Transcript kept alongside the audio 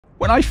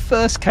When I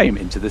first came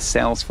into the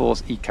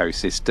Salesforce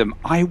ecosystem,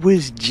 I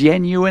was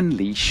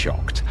genuinely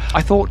shocked.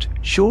 I thought,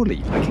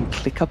 surely I can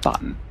click a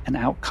button and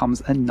out comes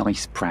a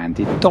nice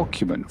branded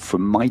document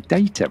from my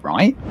data,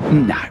 right?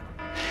 No.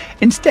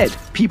 Instead,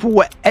 people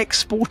were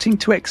exporting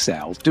to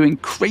Excel, doing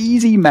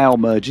crazy mail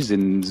merges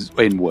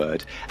in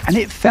Word, and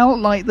it felt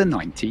like the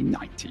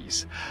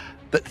 1990s.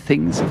 But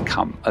things have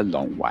come a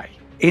long way.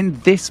 In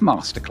this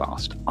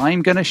masterclass,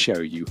 I'm going to show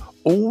you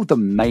all the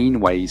main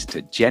ways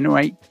to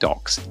generate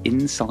docs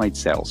inside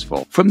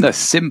Salesforce, from the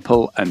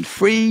simple and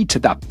free to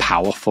the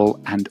powerful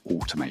and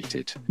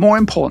automated. More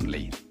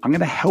importantly, I'm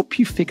going to help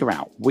you figure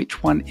out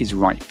which one is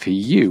right for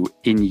you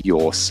in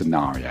your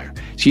scenario,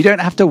 so you don't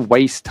have to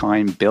waste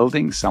time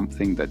building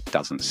something that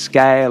doesn't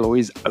scale or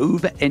is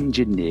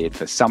over-engineered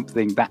for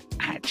something that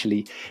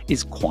actually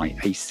is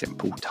quite a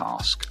simple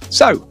task.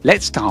 So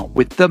let's start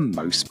with the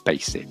most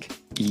basic.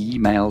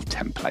 Email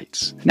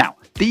templates. Now,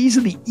 these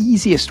are the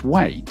easiest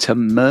way to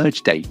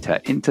merge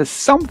data into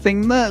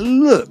something that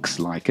looks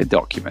like a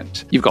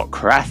document. You've got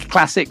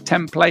classic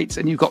templates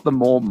and you've got the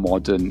more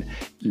modern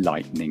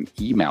Lightning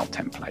email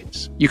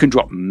templates. You can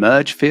drop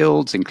merge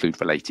fields, include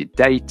related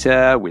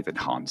data with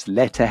enhanced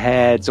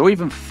letterheads, or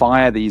even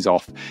fire these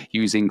off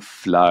using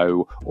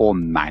Flow or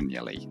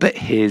manually. But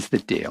here's the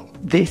deal.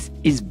 This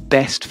is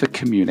best for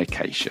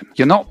communication.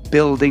 You're not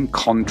building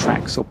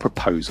contracts or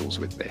proposals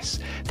with this.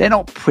 They're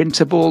not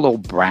printable or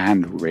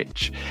brand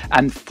rich,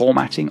 and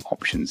formatting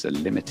options are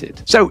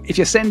limited. So if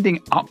you're sending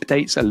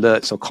updates,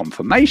 alerts, or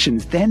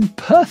confirmations, then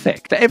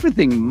perfect. For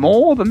everything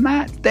more than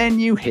that,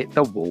 then you hit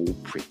the wall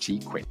pretty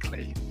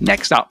quickly.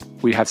 Next up,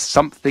 we have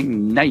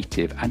something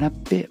native and a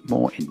bit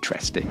more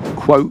interesting.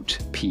 Quote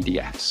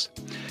PDFs.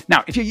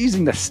 Now, if you're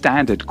using the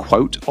standard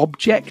quote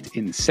object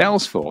in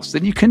Salesforce,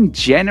 then you can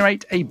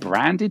generate a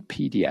branded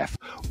PDF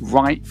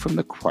right from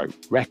the quote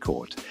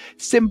record.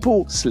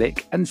 Simple,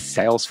 slick, and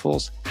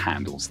Salesforce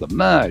handles the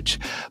merge.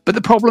 But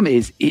the problem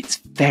is it's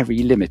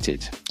very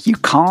limited. You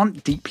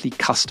can't deeply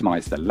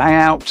customize the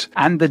layout,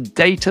 and the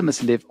data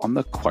must live on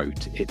the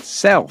quote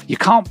itself. You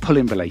can't pull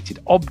in related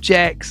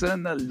objects,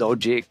 and the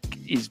logic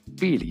is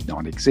really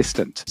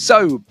non-existent.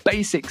 So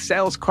basic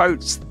sales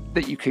quotes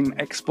that you can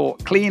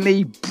export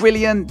cleanly,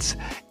 brilliant,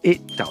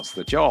 it does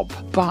the job,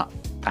 but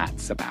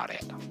that's about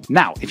it.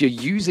 Now, if you're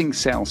using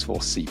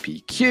Salesforce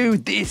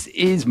CPQ, this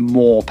is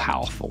more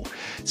powerful.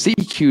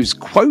 CPQ's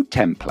quote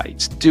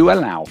templates do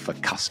allow for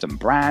custom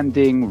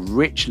branding,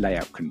 rich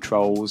layout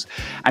controls,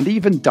 and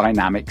even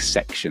dynamic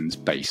sections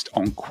based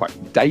on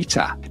quote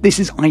data. This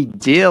is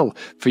ideal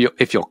for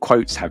if your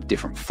quotes have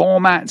different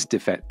formats,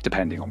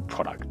 depending on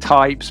product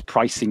types,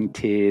 pricing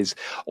tiers,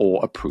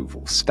 or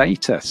approval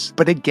status.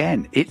 But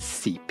again,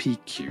 it's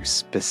CPQ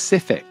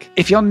specific.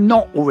 If you're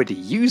not already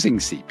using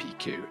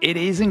CPQ, it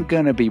isn't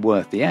going to be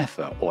worth the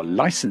effort or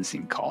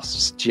licensing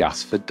costs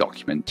just for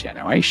document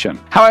generation.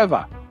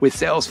 However, with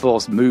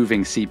Salesforce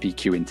moving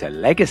CPQ into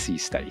legacy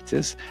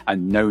status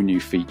and no new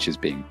features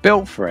being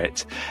built for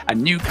it,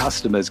 and new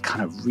customers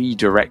kind of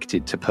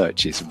redirected to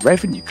purchase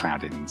Revenue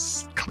Cloud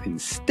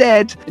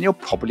instead, and you're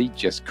probably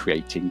just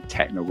creating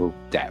technical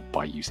debt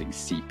by using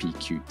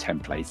CPQ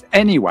templates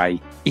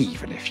anyway,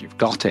 even if you've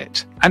got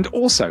it. And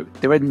also,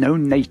 there are no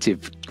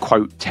native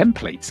quote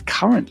templates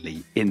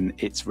currently in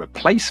its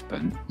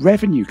replacement,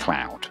 Revenue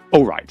Cloud.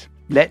 All right,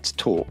 let's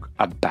talk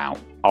about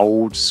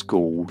old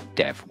school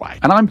dev way.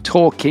 And I'm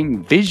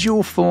talking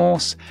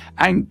Visualforce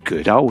and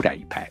good old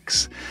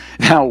Apex.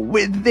 Now,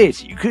 with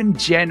this, you can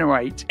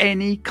generate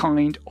any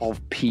kind of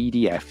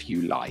PDF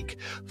you like.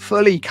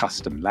 Fully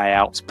custom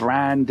layouts,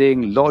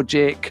 branding,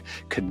 logic,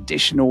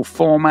 conditional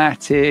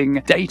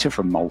formatting, data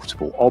from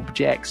multiple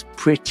objects,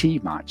 pretty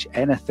much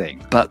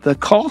anything. But the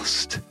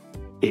cost?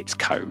 It's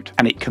code,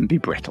 and it can be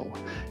brittle.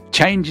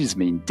 Changes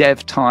mean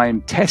dev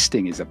time,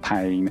 testing is a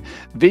pain.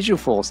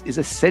 Visualforce is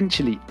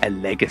essentially a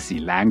legacy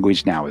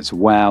language now as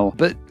well,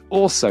 but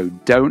also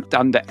don't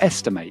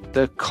underestimate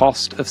the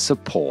cost of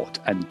support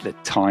and the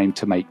time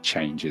to make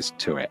changes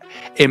to it.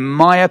 In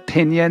my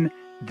opinion,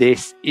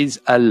 this is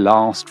a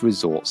last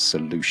resort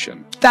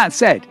solution. That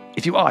said,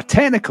 if you are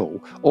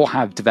technical or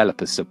have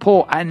developer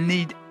support and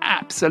need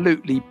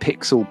absolutely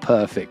pixel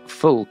perfect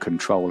full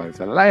control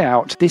over the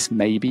layout, this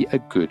may be a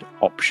good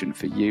option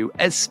for you,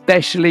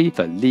 especially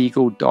for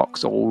legal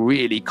docs or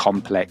really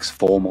complex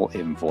formal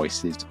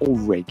invoices or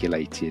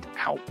regulated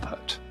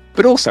output.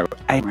 But also,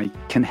 AI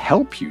can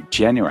help you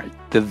generate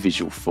the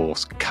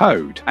Visualforce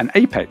code and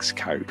Apex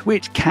code,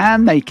 which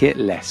can make it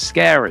less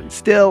scary.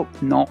 Still,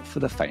 not for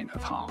the faint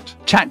of heart.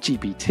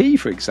 ChatGPT,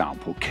 for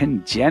example,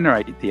 can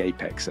generate the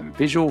Apex and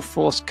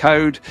Visualforce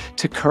code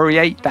to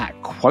create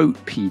that quote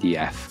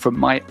PDF from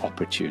my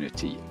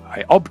opportunity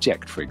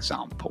object, for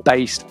example,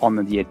 based on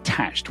the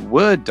attached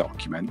Word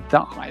document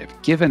that I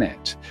have given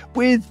it,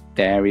 with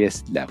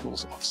various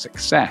levels of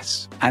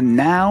success. And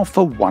now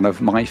for one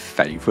of my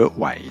favorite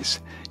ways,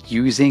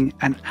 using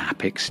an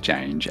app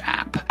exchange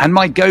app. And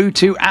my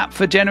go-to app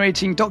for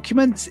generating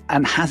documents,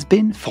 and has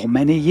been for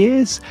many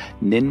years,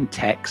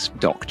 Nintex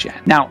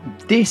DocGen. Now,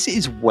 this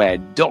is where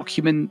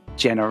document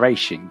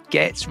generation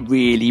gets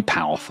really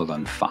powerful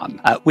and fun.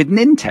 With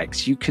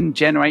Nintex, you can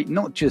generate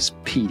not just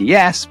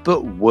PDFs,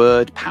 but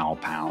Word,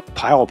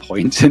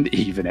 PowerPoint, and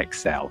even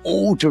Excel,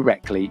 all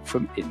directly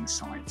from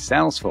inside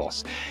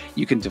Salesforce.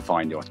 You can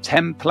define your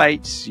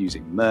templates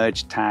using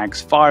merge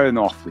tags, fire them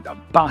off with a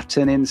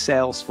button in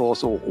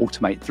Salesforce, or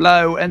automate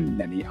flow, and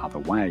many other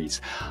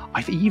ways.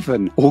 I've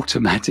even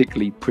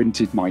automatically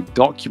printed my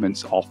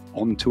documents off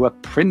onto a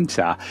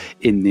printer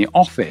in the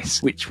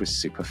office, which was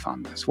super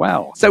fun as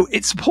well. So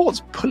it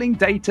supports pulling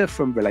data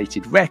from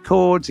related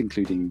records,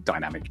 including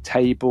dynamic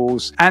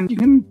tables, and you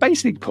can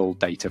basically pull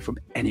data from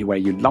anywhere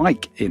you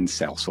like in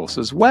Salesforce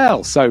as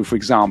well. So for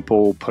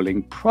example,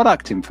 pulling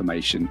product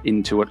information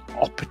into an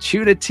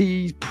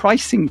opportunity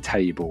pricing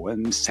table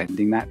and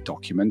sending that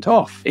document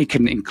off. It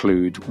can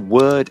include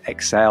Word,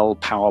 Excel,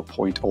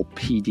 PowerPoint, or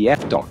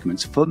PDF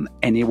documents from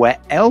anywhere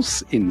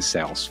else in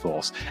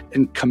Salesforce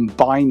and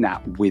combine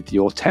that with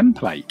your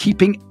template,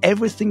 keeping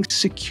everything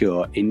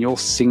secure in your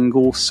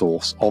single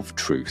source of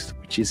truth,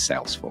 which is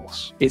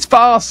Salesforce. It's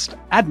fast,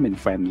 admin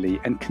friendly,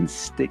 and can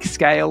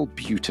scale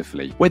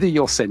beautifully. Whether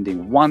you're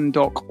sending one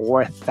doc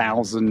or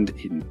 1,000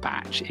 in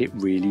batch, it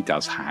really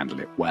does handle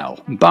it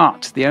well.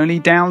 But the only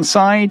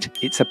downside,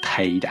 it's a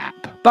paid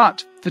app.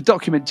 But for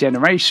document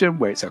generation,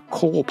 where it's a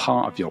core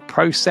part of your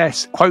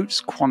process,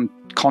 quotes,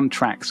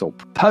 contracts, or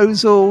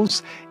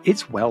proposals,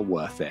 it's well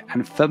worth it.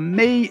 And for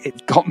me,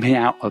 it got me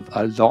out of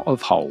a lot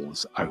of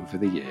holes over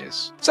the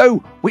years. So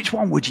which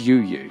one would you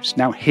use?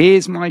 Now,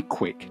 here's my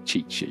quick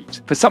cheat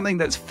sheet. For something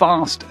that's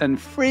fast and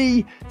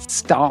free,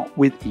 start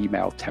with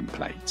email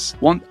templates.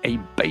 Want a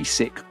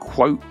basic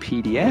quote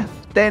PDF?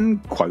 Then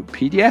quote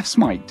PDFs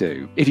might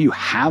do. If you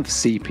have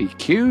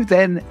CPQ,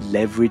 then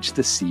leverage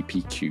the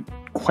CPQ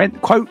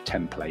quote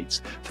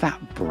templates for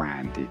that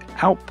branded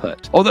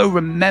output. Although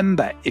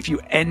remember, if you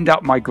end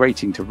up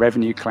migrating to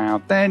Revenue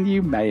Cloud, then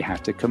you may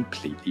have to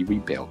completely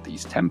rebuild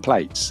these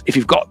templates. If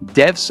you've got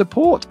dev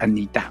support and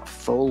need that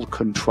full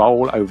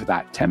control over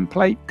that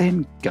template,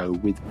 then go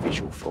with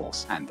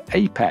Visualforce and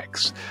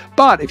Apex.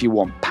 But if you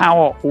want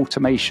power,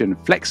 automation,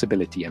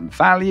 flexibility, and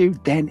value,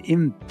 then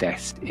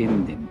invest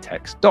in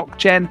Nintex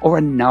DocGen or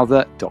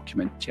another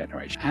document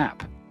generation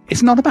app.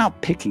 It's not about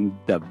picking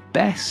the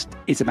best,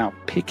 it's about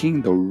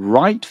picking the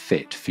right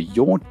fit for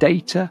your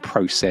data,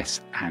 process,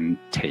 and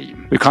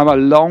team. We've come a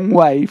long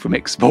way from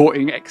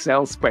exporting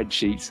Excel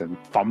spreadsheets and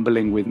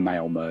fumbling with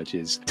mail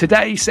merges.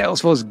 Today,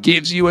 Salesforce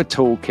gives you a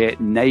toolkit,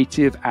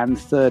 native and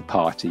third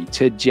party,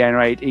 to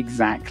generate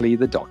exactly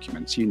the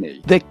documents you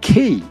need. The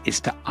key is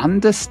to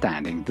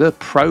understanding the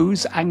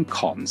pros and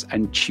cons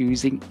and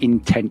choosing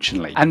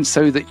intentionally, and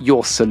so that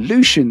your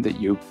solution that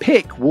you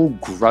pick will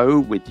grow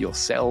with your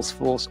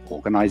Salesforce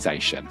organization.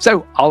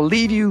 So I'll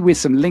leave you with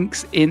some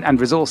links in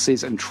and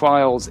resources and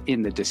trials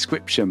in the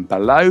description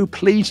below.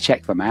 Please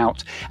check them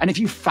out. And if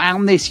you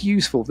found this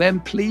useful,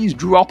 then please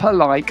drop a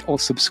like or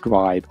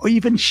subscribe, or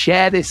even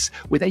share this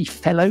with a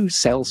fellow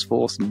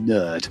Salesforce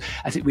nerd,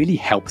 as it really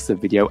helps the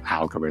video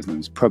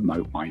algorithms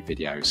promote my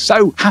videos.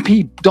 So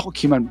happy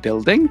document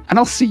building, and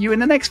I'll see you in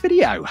the next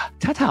video.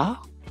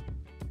 Ta-ta.